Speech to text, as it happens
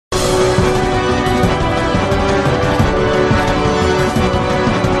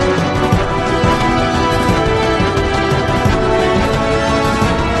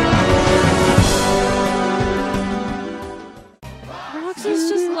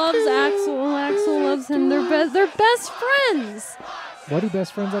loves Axel. Axel loves him. They're best friends. Why do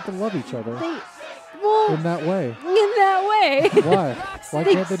best friends have to love each other? Well, In that way. in that way. Why? Why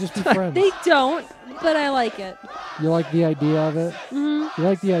can't they just be friends? They don't, but I like it. You like the idea of it? Mm-hmm. You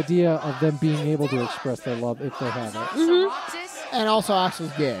like the idea of them being able to express their love if they have it. Mm-hmm. And also,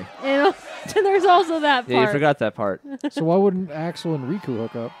 Axel's gay. And there's also that part. Yeah, you forgot that part. So why wouldn't Axel and Riku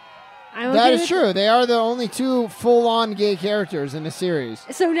hook up? That is true. They are the only two full-on gay characters in the series.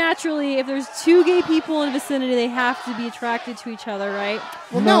 So naturally, if there's two gay people in a vicinity, they have to be attracted to each other, right?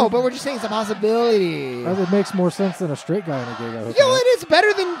 Well, no, but we're just saying it's a possibility. It makes more sense than a straight guy and a gay guy hooking Yo, up. it is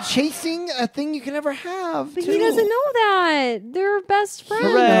better than chasing a thing you can never have. But too. he doesn't know that. They're best friends.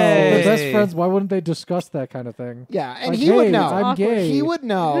 No, they're best friends. Why wouldn't they discuss that kind of thing? Yeah, and Like, he would hey, know. I'm gay. He would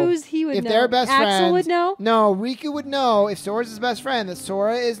know. He would if know? they're best friends. Axel would know? No, Riku would know if Sora's his best friend that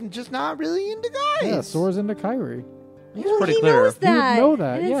Sora is just not really into guys. Yeah, Sora's into Kairi. Well, pretty he clear. knows that. He would know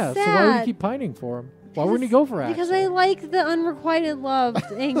that, and it's yeah. So why would he sad. keep pining for him? Why wouldn't he go for Axel? Because I like the unrequited love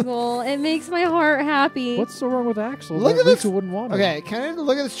angle. It makes my heart happy. What's so wrong with Axel? Look that at this. Riku wouldn't want him? Okay, can I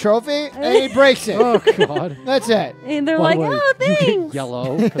look at this trophy? And he breaks it. Oh, God. That's it. And they're By the like, way, oh, you get thanks.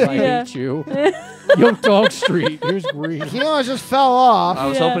 yellow because I Yeah. hate you. Young Dog Street. Here's green. He almost just fell off. I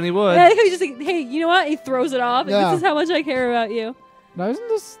was hoping he would. Yeah, he's just like, hey, you know what? He throws it off. And Yeah. this is how much I care about you. Now, isn't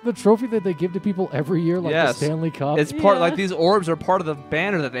this the trophy that they give to people every year, like Yes. the Stanley Cup? It's part Yeah. like these orbs are part of the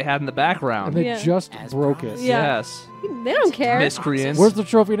banner that they had in the background. and they Yeah. just broke it. Yeah. Yes. They don't care. Miscreants. Where's the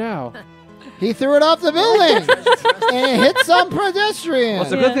trophy now? He threw it off the building. And it hit some pedestrian. Well,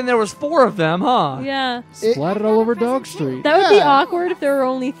 it's a Yeah. good thing there was 4 of them, huh? Yeah. Splattered all over Dog Street. That would be Yeah. awkward if there were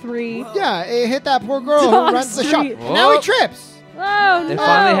only 3. Yeah, it hit that poor girl Dog who runs the shop. Street. Now he Whoa. trips. Oh, It no.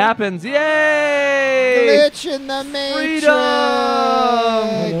 finally happens. Yay! Glitch in the matrix. Freedom!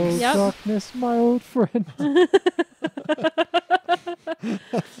 Hello, Yep. darkness, my old friend.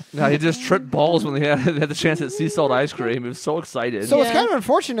 No, he just tripped balls when they had the chance at sea salt ice cream. He was so excited. So what's Yeah. kind of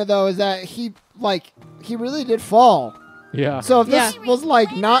unfortunate though is that he really did fall. Yeah. So if this Yeah. was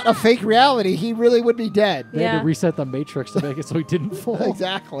like not a fake reality, he really would be dead. They had Yeah. to reset the Matrix to make it so he didn't fall.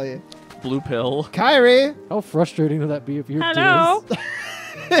 Exactly. Blue pill. Kyrie. How frustrating would that be if you're Hello. Diz?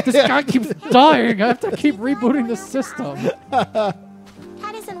 This guy keeps dying. I have to keep rebooting the system. Is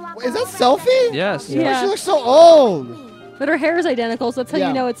that Selfie? Yes. Yeah. Yeah. She looks so old. But her hair is identical, so that's how Yeah.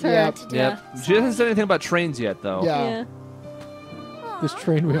 you know it's her. Yeah. Yep. She hasn't said anything about trains yet, though. Yeah. Yeah. This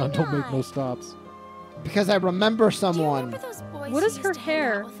train we on don't make no stops. Because I remember someone. What is her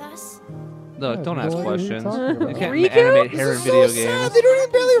hair? No, I have don't no ask idea what you're questions. talking You about. can't Riku? animate hair in This is video so games. sad. They don't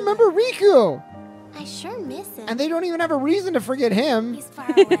even barely remember Riku. I sure miss him. And they don't even have a reason to forget him. He's far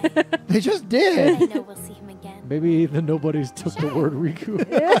away. They just I did. know we'll see him again. Maybe the nobodies took the word Riku.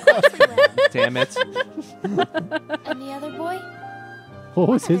 Damn it. And the other boy? What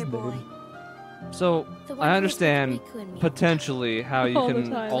was his Other boy. name? So, The one I who was with understand Riku and me. potentially how you All the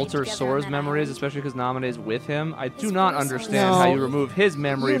can time. alter Together Sora's on that memories, island. especially because Naminé is with him. I do It's not really understand No. how you remove his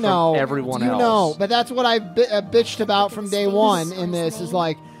memory You know, from everyone you else. know, but that's what I've bitched about from day one in this is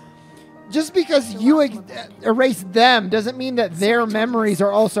like, just because you erase them doesn't mean that their memories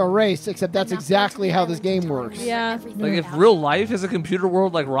are also erased, except that's exactly how this game works. Yeah. Like, if real life is a computer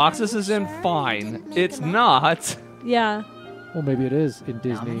world like Roxas is in, fine. It's not. Yeah. Well, maybe it is in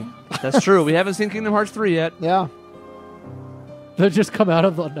Disney. That's true. We haven't seen Kingdom Hearts 3 yet. Yeah. They just come out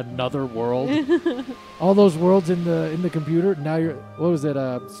of another world. All those worlds in the computer. Now you're. What was it?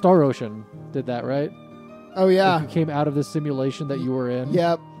 Star Ocean did that, right? Oh, yeah. Like you came out of the simulation that you were in.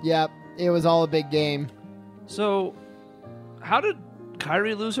 Yep. It was all a big game. So, how did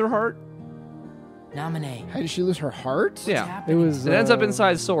Kairi lose her heart? Nominate. How did she lose her heart? Yeah. It was. It ends up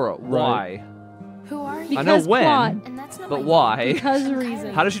inside Sora. Why? Who are you? Because I know when, plot. And that's not but my why? Because of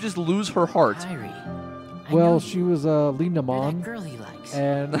reason. How did she just lose her heart? Kairi. I Well, know she you. was Lina You're that Mon, girl he likes.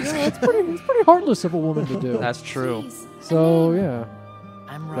 and it's pretty heartless of a woman to do. That's true. Please. So yeah,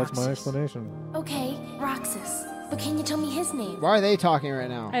 I'm that's Roxas. my explanation. Okay, Roxas. But can you tell me his name? Why are they talking right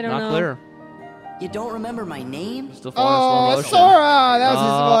now? I don't Not know. clear. You don't remember my name? Still falling Oh, in slow motion. Sora! That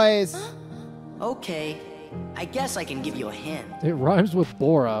was his voice. Okay. I guess I can give you a hint. It rhymes with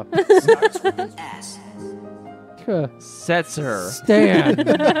Bora. Starts with an S. Setzer. Stan.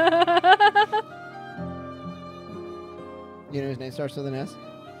 You know his name starts with an S?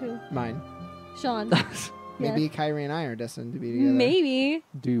 Who? Mine. Sean. Maybe Kyrie and I are destined to be together. Maybe.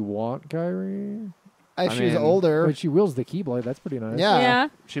 Do you want Kyrie? If I she's mean- older. Wait, she wields the Keyblade. That's pretty nice. Yeah. Yeah.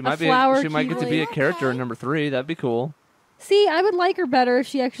 She A might be. flower She might get to be a keyblade. character in number 3. That'd be cool. See, I would like her better if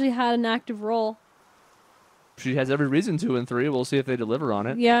she actually had an active role. She has every reason to in 3. We'll see if they deliver on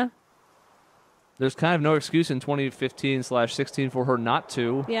it. Yeah. There's kind of no excuse in 2015/16 for her not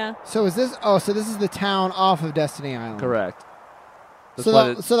to. Yeah. So is this? Oh, so this is the town off of Destiny Island. Correct. That's So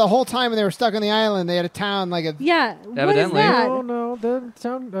why so the whole time when they were stuck on the island, they had a town like a. Yeah. What is Evidently. that? No, the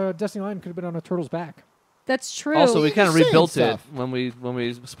town Destiny Island could have been on a turtle's back. That's true. Also, we kind of Saying rebuilt it stuff. when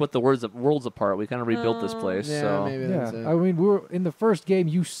we split the worlds apart. We kind of rebuilt this place. Yeah, so maybe Yeah, that's it. I mean, we were in the first game.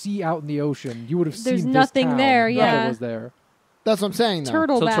 You see out in the ocean. You would have There's seen nothing this town. there, Nothing yeah. was there. That's what I'm saying. Though.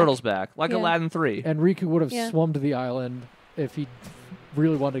 Turtle so back. Turtle's back, like Yeah. Aladdin 3. And Riku would have Yeah. swum to the island if he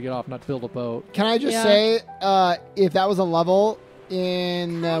really wanted to get off, not to build a boat. Can I just Yeah. say, if that was a level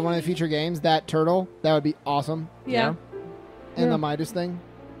in one of the future games, that turtle, that would be awesome. Yeah. And Yeah. the Midas thing.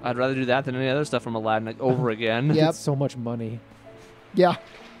 I'd rather do that than any other stuff from Aladdin over again. Yep. It's so much money. Yeah.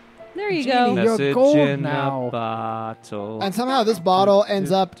 There you Genie. go. You're Message gold in now. a bottle. And somehow this bottle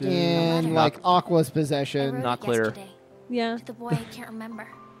ends up Not in like Aqua's possession. Not clear. Yesterday, Yeah. to the boy I can't remember.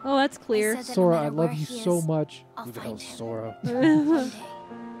 Oh, that's clear. He said that Sora, no I matter love where you he so is, much. I'll Who the find hell's him. Sora? One day.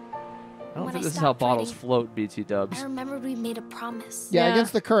 I don't When think I this is how stopped bottles writing, float, BT dubs. I remembered we made a promise. Yeah, Yeah.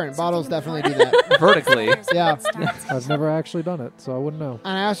 against the current, bottles Something definitely do that. important. Vertically. Yeah. I've never actually done it, so I wouldn't know.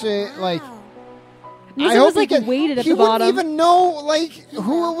 And actually, like, Unless I it hope was like he could, weighted at he the wouldn't bottom. even know like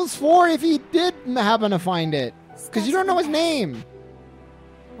who it was for if he did happen to find it, because you don't know his name.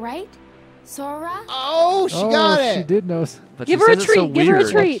 Right? Sora? Oh, she got it. She did know. But Give she her a says it so treat, give her a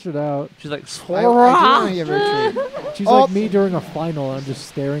weird. treat. It out. She's like, I Sora. do want to give her a treat. She's Oh. like me during a final. I'm just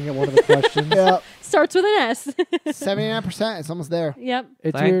staring at one of the questions. Yeah, Starts with an S. 79%. It's almost there. Yep.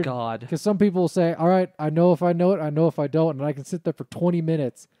 It's Thank weird God. because some people will say, "All right, I know if I know it, I know if I don't," and I can sit there for 20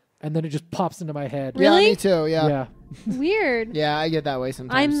 minutes, and then it just pops into my head. Really? Yeah, me too. Yeah. Yeah. Weird. Yeah, I get that way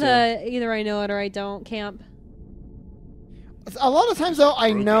sometimes. I'm too. the either I know it or I don't camp. A lot of times though,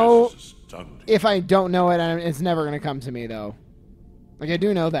 I know Progress is astounding. if I don't know it, it's never gonna come to me though. Like I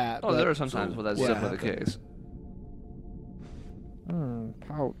do know that. Oh, but- there are some times where that's Yeah. simply the case.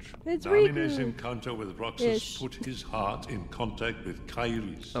 Pouch. It's Namine's Riku. encounter with Roxas Ish. put his heart in contact with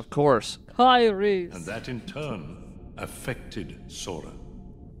Kairi's, Of course. Kairi. and that in turn affected Sora.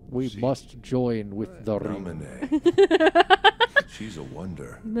 We must join with the ring. Domine. She's a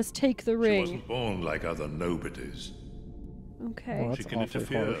wonder. Must take the She ring. wasn't born like other nobodies. Okay. Well, She that's can awfully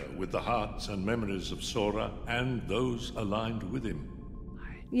interfere harsh. with the hearts and memories of Sora and those aligned with him.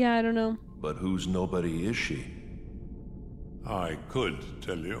 Yeah, I don't know. But whose nobody is she? I could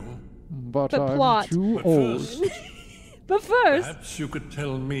tell you. But But I'm plot. too But old. first, But first, perhaps you could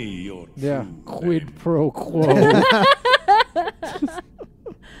tell me your Yeah. true Quid name. pro quo.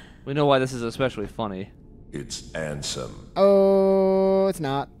 We know why this is especially funny. It's Ansem. Oh, it's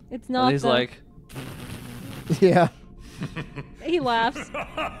not. it's And not. he's the- like, Yeah. he laughs.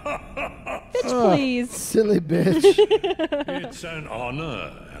 Bitch, please. Silly bitch. It's an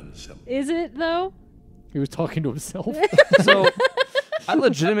honor, Ansem. Is it though? He was talking to himself. so I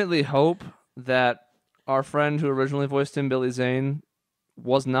legitimately hope that our friend who originally voiced him, Billy Zane,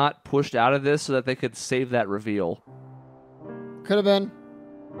 was not pushed out of this so that they could save that reveal. Could have been.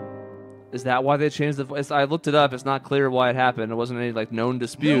 Is that why they changed the voice? I looked it up. It's not clear why it happened. It wasn't any like known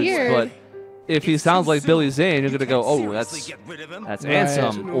disputes. Weird. But if he sounds like Billy Zane, you're gonna go, "Oh, that's Right.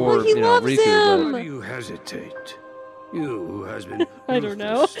 Ansem," or Well, he loves Riku. him. But Why do you hesitate? You who has been I don't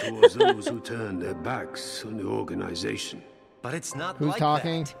know. ruthless towards those who turn their backs on the organization. But it's not Who's like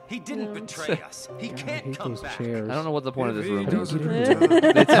talking? that. He didn't betray us. He I can't hate come those back. chairs. I don't know what the point of this room If he is. doesn't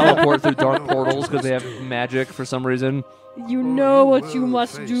return, They teleport through dark portals because they have magic for some reason. You know what you will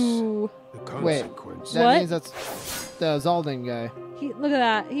must face do. The Wait. consequences. That What? means that's the Zaldin guy. Look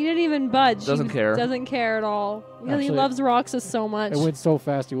at that. He didn't even budge. Doesn't he care. Doesn't care at all. Because he Actually, loves Roxas so much. It went so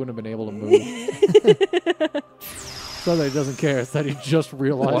fast he wouldn't have been able to move. So that he doesn't care. It's that he just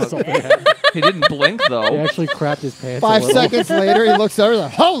realized something happened. He didn't blink He though. actually crapped his pants. 5 a little. seconds later, he looks over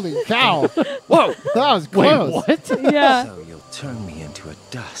like, holy cow. Whoa! That was Wait, close. what? Yeah. So you'll turn me into a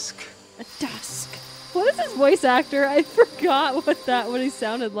dusk. A dusk. What is his voice actor? I forgot what he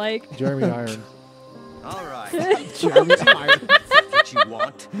sounded like. Jeremy Iron. All right. Jeremy Iron. What you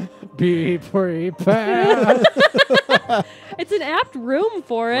want? Be prepared. It's an apt room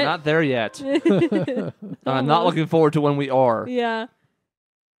for We're it. not there yet. I'm not looking forward to when we are. Yeah.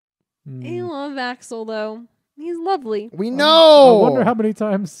 Hmm. I love Axel though. He's lovely. We I know. wonder how many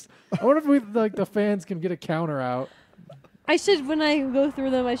times. I wonder if we like the fans can get a counter out. I should, when I go through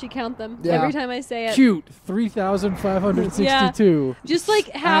them, I should count them Yeah. every time I say it. Cute 3,562. Just like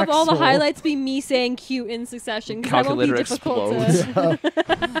have all the Axel. highlights be me saying cute in succession. 'Cause that won't be Calculator difficult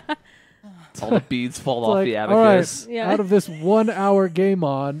to. All the beads fall It's off like, the all right, abacus. Yeah. out of this 1 hour game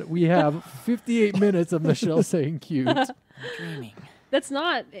on, we have 58 minutes of Michelle saying cute. Dreaming. That's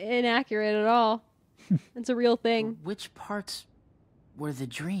not inaccurate at all. It's a real thing. Which parts were the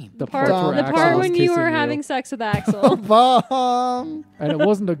dream? The Part, part, where the Axel part was when you kissing were having sex with Axel. Bum. and it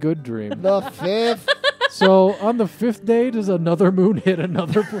wasn't a good dream. The fifth. So on the 5th day, does another moon hit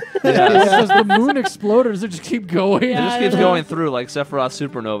another? Yeah. Does the moon explode, or does it just keep going? Yeah. It just I keeps don't know. going through like Sephiroth's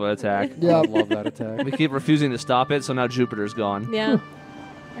supernova attack. Yeah. I love that attack. We keep refusing to stop it, so now Jupiter's gone. Yeah. It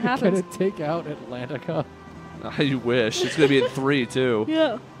Can happens. it take out Atlantica? You wish. It's going to be at 3, too.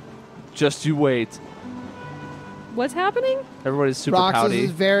 Yeah. Just you wait. What's happening? Everybody's super Roxas pouty.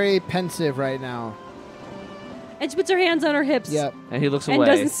 is very pensive right now. And she puts her hands on her hips. Yep. And he looks And away.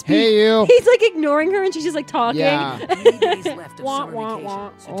 doesn't speak. Hey, you. He's like ignoring her, and she's just like talking. Yeah. 3 days left of Wah, summer wah, vacation, wah.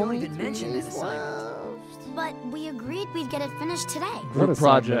 so don't even mention this assignment. But we agreed we'd get it finished today. What Group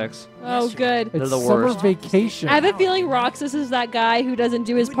assignment? projects. Oh, good. They're It's the summer worst. vacation. I have a feeling Roxas is that guy who doesn't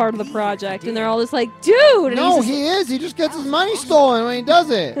do his part of the project, and they're all just like, dude. And No, he's he is. He just gets his money stolen when he does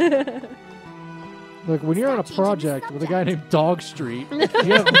it. Look, when you're on a project with a guy named Dog Street, you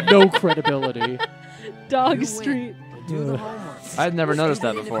have no credibility. just Dog Street. Do the homework. I'd never noticed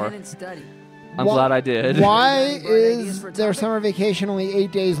that before. Independent study. I'm Wha- glad I did. Why is their summer vacation only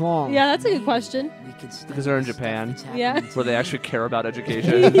 8 days long? Yeah, that's a good question. We could study Because they're in the stuff Japan. that's Yeah. happening Where they today. actually care about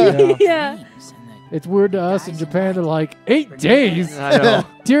education. Yeah. Yeah. Dreams and It's weird to us in Japan. They're like, 8 days? I know.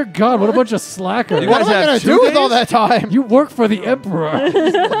 Dear God, what a bunch of slackers. You What guys am I have going to 2 do with all days? that time? You work for the Emperor. You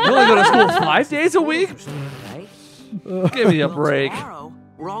only go to school 5 days a week? Right? Give me a Well, break. tomorrow,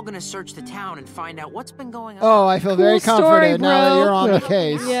 we're all gonna search the town and find out what's been going on. Oh, I feel very Cool story, comforted now that bro. you're on the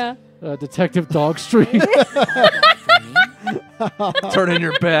case. Yeah. Detective Dog Street. Turn in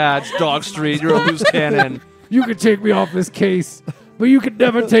your badge, Dog Street. You're a loose cannon. You can take me off this case, but you can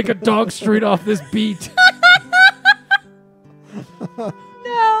never take a Dog Street off this beat. No,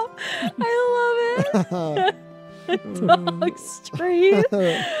 I love it. Dog Street.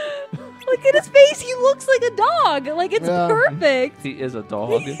 Look at his face. He looks like a dog. Like, it's Yeah. perfect. He is a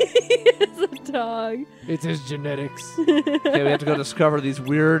dog. He is a dog. It's his genetics. Okay, we have to go discover these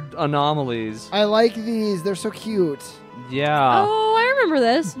weird anomalies. I like these. They're so cute. Yeah. Oh, I remember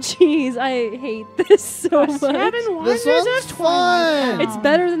this. Jeez, I hate this so much. This one's fun. It's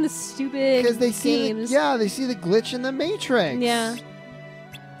better than the stupid Because they see, games. they see the glitch in the Matrix. Yeah.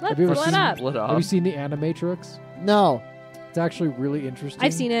 Let's Have you ever split seen- up. Split Have you up. seen the Animatrix? No. It's actually really interesting.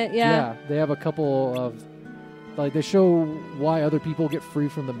 I've seen it, yeah. They have a couple of, like, they show why other people get free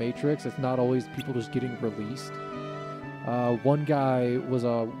from the Matrix. It's not always people just getting released. One guy was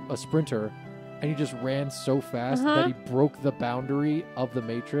a sprinter, and he just ran so fast that he broke the boundary of the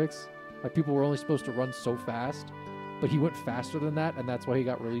Matrix. Like, people were only supposed to run so fast, but he went faster than that, and that's why he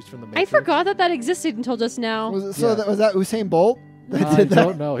got released from the I Matrix. forgot that existed until just now. Was it, so Yeah. that, was that Usain Bolt? that I did that?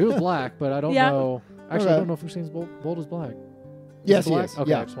 don't know. He was black, but I don't Yeah. know. Actually, Okay. I don't know if Usain Bolt is black. Yes, he he black? is. Okay,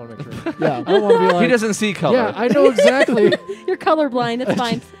 Yeah. I just want to make sure. Yeah. I don't want to be like, He doesn't see color. yeah, I know exactly. You're colorblind. It's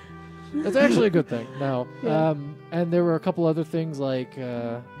fine. That's actually a good thing. No. Yeah. And there were a couple other things like, you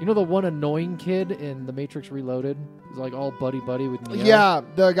know, the one annoying kid in The Matrix Reloaded? He's like all buddy-buddy with Neo. Yeah,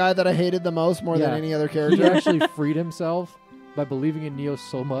 the guy that I hated the most more than Yeah. any other He character. actually freed himself by believing in Neo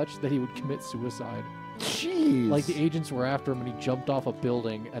so much that he would commit suicide. Jeez. Like the agents were after him and he jumped off a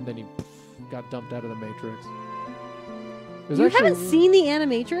building and then he got dumped out of the Matrix. It was You actually- haven't seen the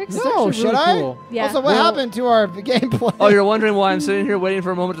Animatrix? It's No, actually should really I? cool. Yeah. Also, what Well- happened to our gameplay? Oh, you're wondering why I'm sitting here waiting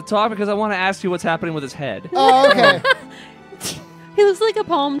for a moment to talk? Because I want to ask you what's happening with his head. Oh, okay. He looks like a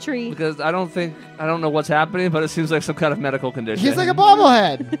palm tree. Because I don't know what's happening, but it seems like some kind of medical condition. He's like a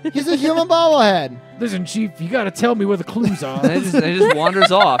bobblehead. He's a human bobblehead. Listen, Chief, you got to tell me where the clues are. and he just wanders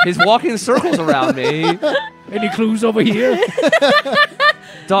off. He's walking in circles around me. Any clues over here?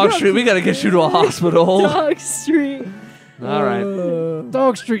 Dog Street, we got to get you to a hospital. Dog Street. All right.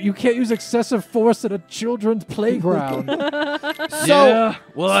 Dog Street, you can't use excessive force at a children's playground. So, Yeah,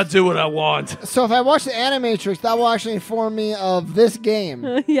 well, I do what I want. so if I watch the Animatrix, that will actually inform me of this game.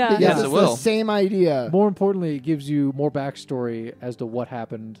 Yeah. Because Yes, it's it will. the same idea. More importantly, it gives you more backstory as to what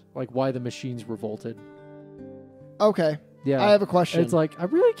happened, like why the machines revolted. Okay. Yeah. I have a question. It's like, I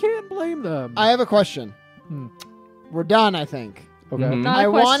really can't blame them. I have a question. Hmm. We're done, I think. Okay. Mhm. Not a I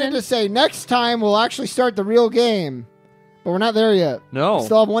wanted question. to say next time we'll actually start the real game, but we're not there yet. No.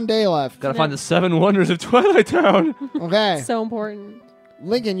 Still have 1 day lleft. Got to find the 7 wonders of Twilight Town. Okay. So important.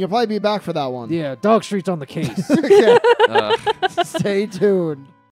 Lincoln, you'll probably be back for that one. Yeah, Dog Street's on the case. Okay. Ugh. Stay tuned.